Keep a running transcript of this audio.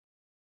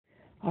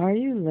Are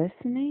you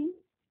listening?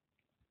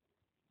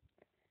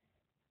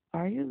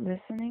 Are you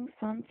listening,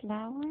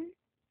 sunflower?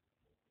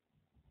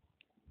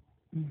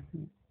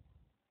 Hmm.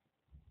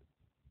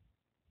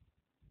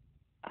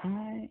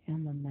 I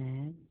am a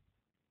man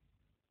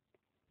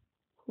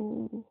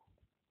who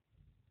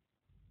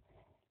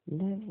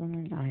lives on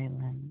an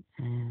island,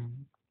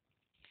 and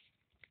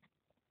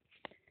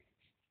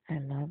I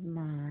love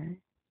my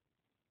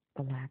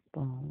black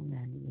bone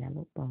and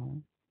yellow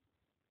bone.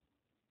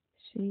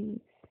 She's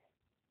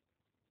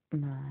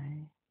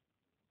my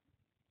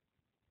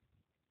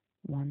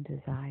one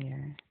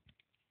desire,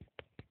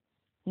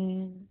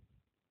 and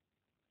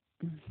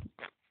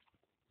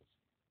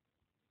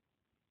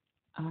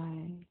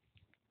I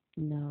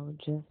know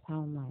just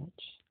how much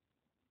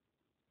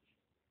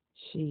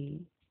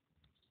she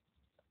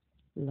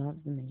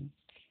loves me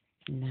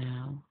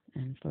now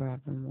and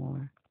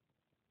forevermore.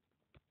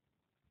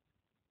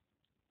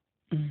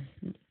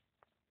 Mhm.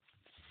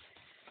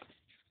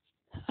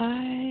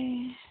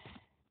 I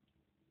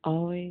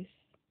always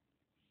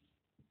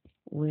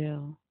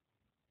will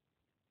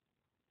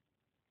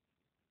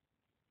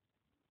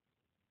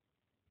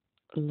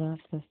love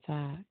the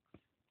fact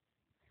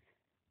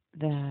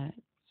that,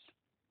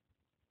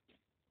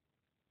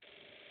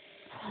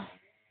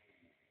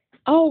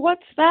 oh,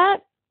 what's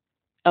that?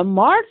 A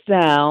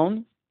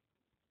markdown?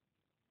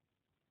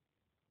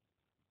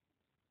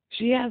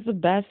 She has the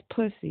best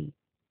pussy.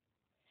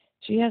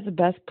 She has the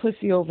best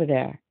pussy over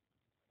there.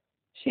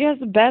 She has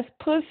the best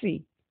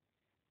pussy.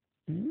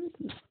 Mm.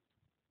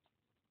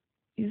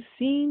 You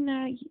seen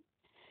that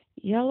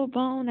yellow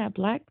bone, that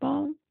black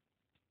bone?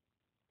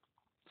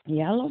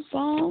 Yellow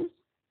bone?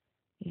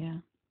 Yeah.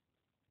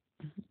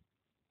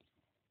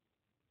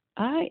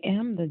 I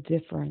am the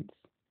difference.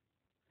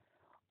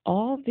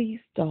 All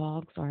these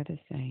dogs are the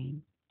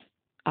same.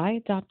 I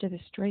adopted a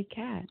stray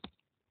cat.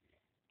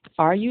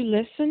 Are you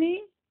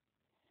listening?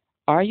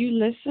 Are you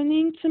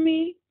listening to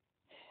me?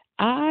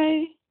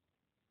 I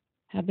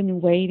have been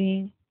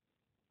waiting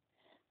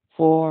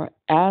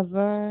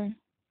forever,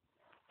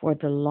 for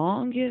the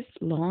longest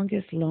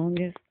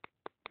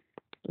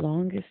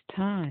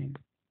time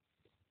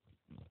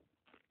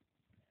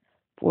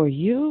for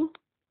you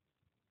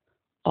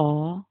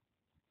all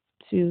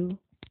to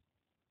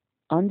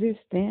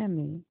understand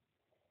me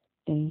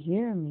and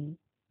hear me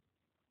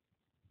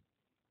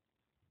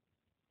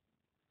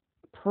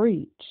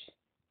preach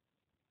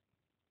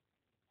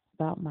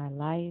about my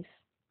life,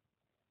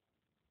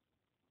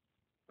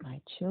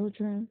 my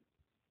children.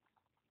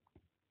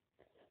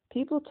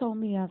 People told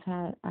me I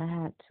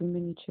had too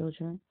many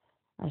children.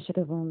 I should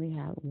have only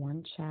had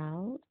one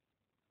child,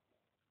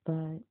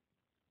 but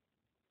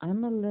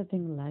I'm a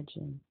living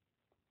legend.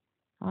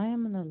 I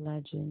am a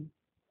legend,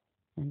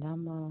 and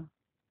I'm a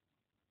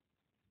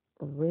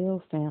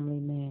real family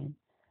man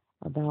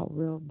about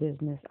real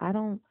business. I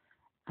don't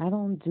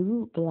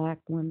do black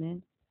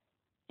women,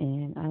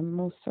 and I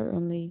most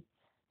certainly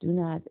do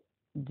not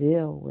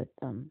deal with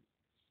them.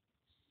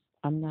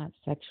 I'm not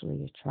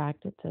sexually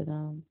attracted to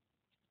them.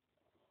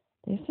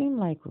 They seem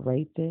like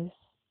rapists,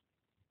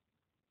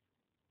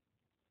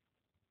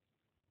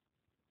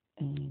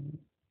 and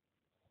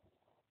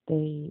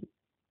they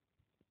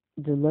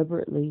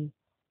deliberately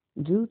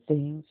do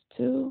things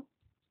to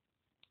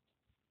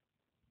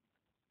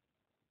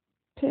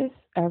piss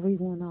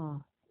everyone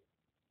off.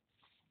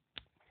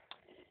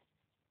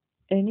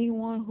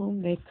 Anyone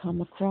whom they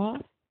come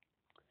across,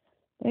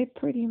 they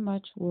pretty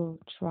much will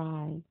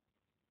try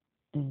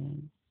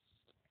and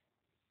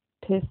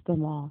piss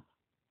them off.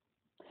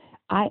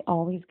 I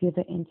always give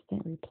an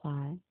instant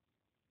reply.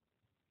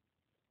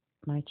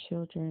 My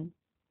children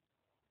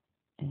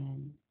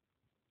and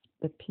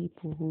the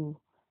people who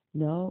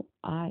know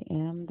I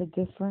am the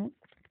different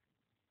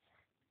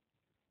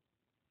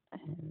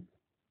and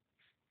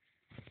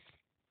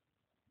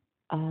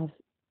I've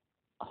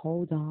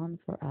hold on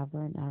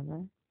forever and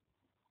ever,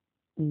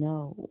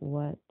 know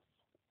what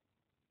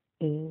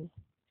is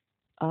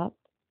up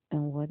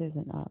and what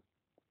isn't up.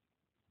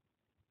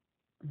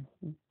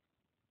 Mhm.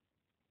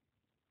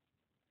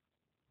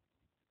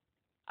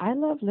 I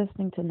love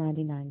listening to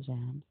 99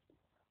 Jams,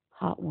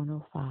 Hot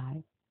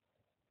 105,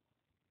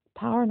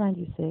 Power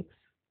 96,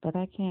 but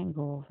I can't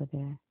go over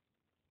there.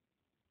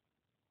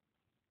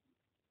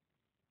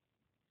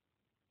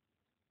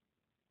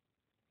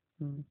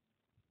 Mm.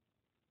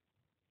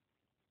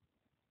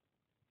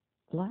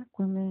 Black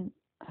women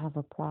have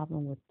a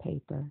problem with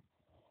paper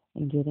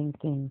and getting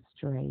things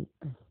straight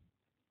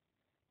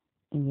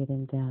and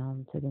getting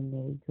down to the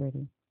nitty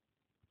gritty.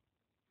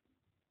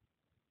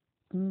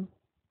 Mm.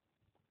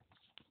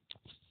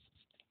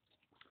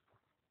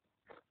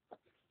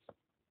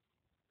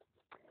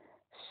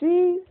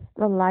 She's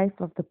the life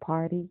of the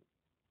party.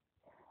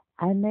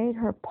 I made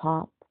her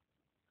pop,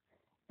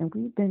 and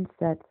we've been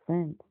set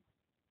since.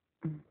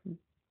 Mhm.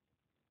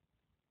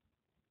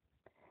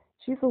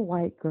 She's a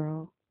white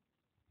girl,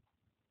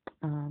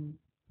 um,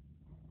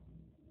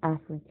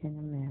 African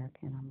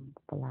American. I'm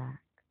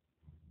black.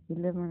 We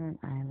live on an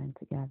island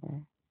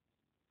together.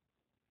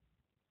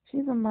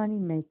 She's a money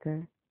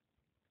maker,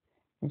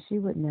 And she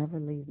would never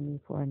leave me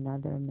for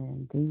another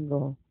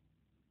mandingo.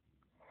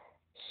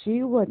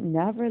 She would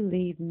never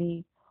leave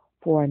me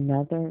for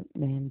another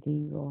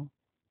mandingo.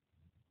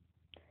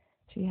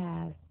 She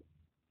has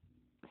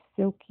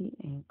silky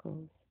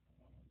ankles,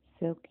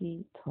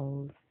 silky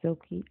toes,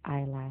 silky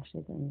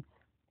eyelashes, and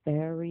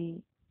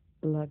very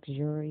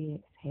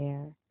luxurious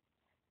hair.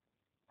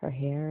 Her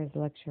hair is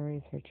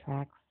luxurious, her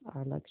tracks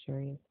are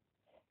luxurious.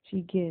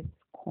 She gets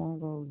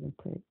cornrows and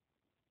put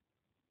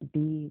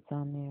beads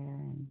on there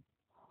and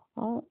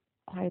all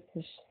types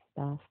of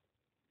stuff.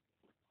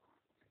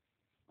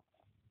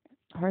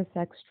 Her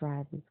sex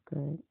drive is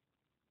good.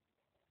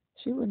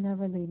 She would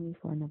never leave me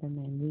for another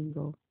man.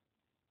 Legal.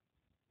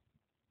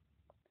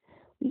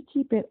 We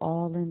keep it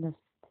all in the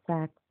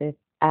fact Fifth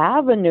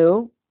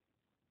Avenue.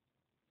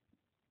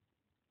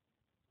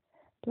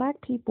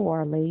 Black people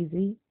are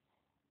lazy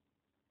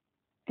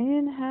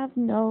and have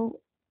no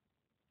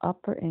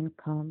upper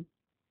income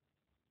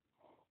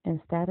and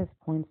status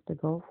points to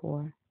go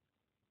for.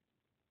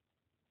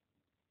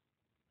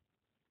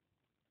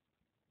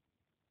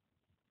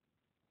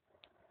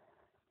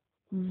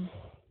 Mm.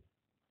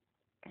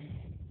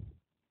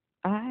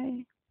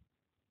 I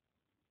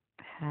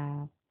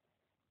have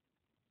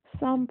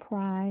some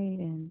pride,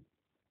 and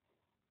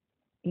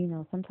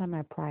sometimes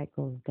my pride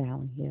goes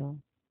downhill.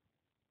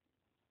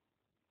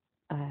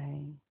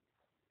 I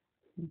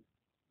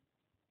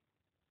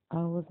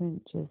I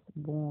wasn't just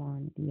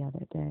born the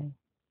other day,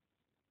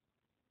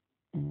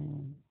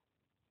 and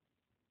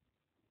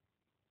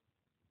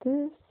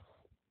this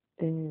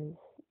is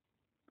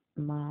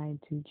my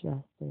due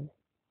justice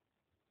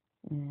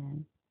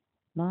and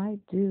my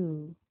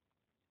due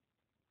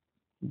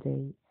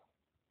date,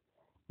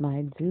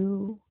 my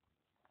due,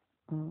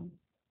 um,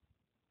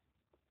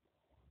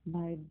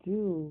 my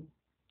due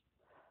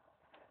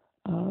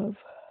of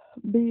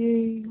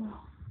being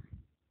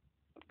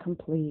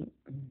complete.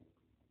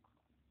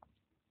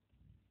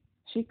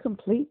 She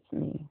completes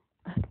me.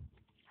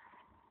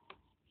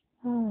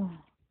 Oh,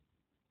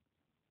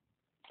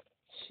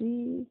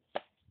 she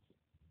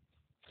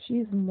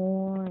she's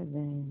more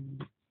than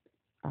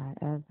I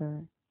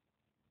ever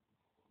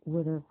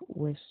would have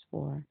wished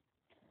for.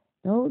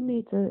 No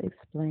need to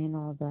explain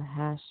all the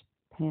hash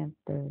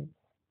panthers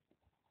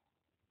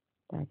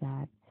that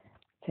got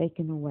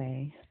taken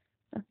away.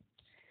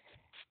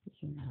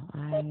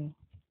 I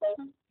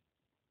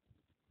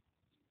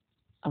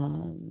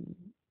um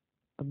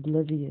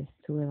oblivious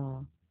to it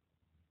all.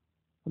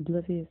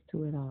 Oblivious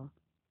to it all.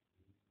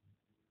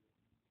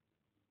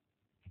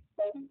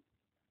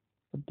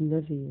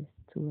 Oblivious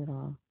to it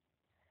all.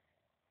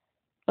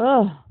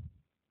 Ugh.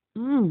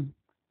 Mm.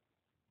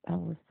 That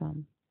was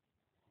some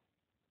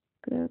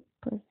good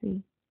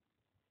pussy.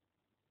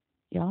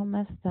 Y'all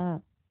messed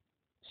up.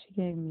 She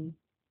gave me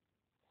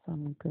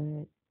some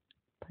good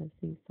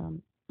pussy,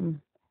 some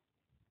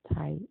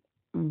tight,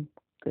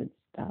 good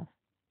stuff.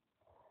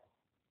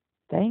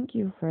 Thank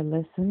you for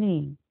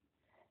listening.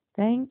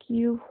 Thank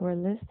you for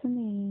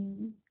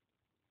listening.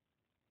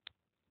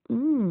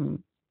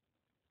 Mm,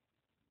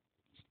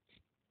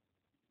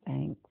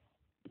 thanks.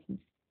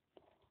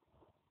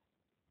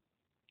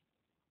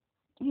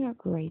 You're a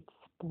great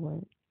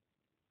sport.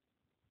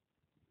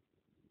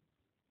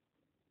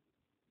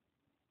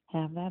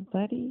 Have that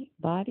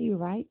body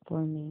right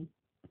for me.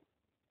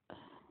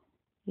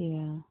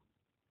 Yeah,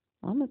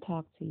 I'm gonna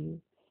talk to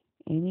you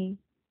any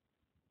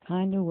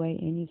kind of way,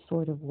 any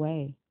sort of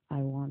way I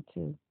want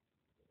to.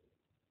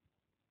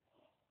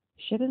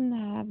 Shouldn't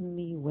have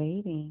me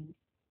waiting,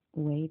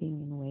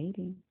 waiting and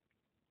waiting.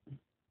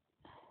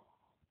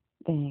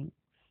 Thanks.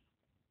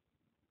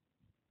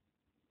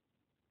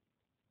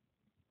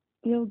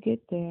 You'll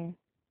get there,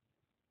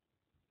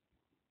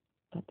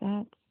 but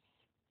that's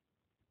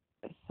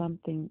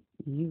something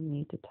you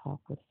need to talk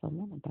with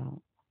someone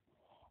about.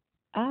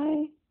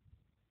 I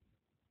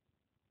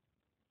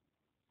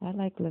I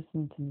like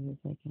listening to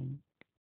music, and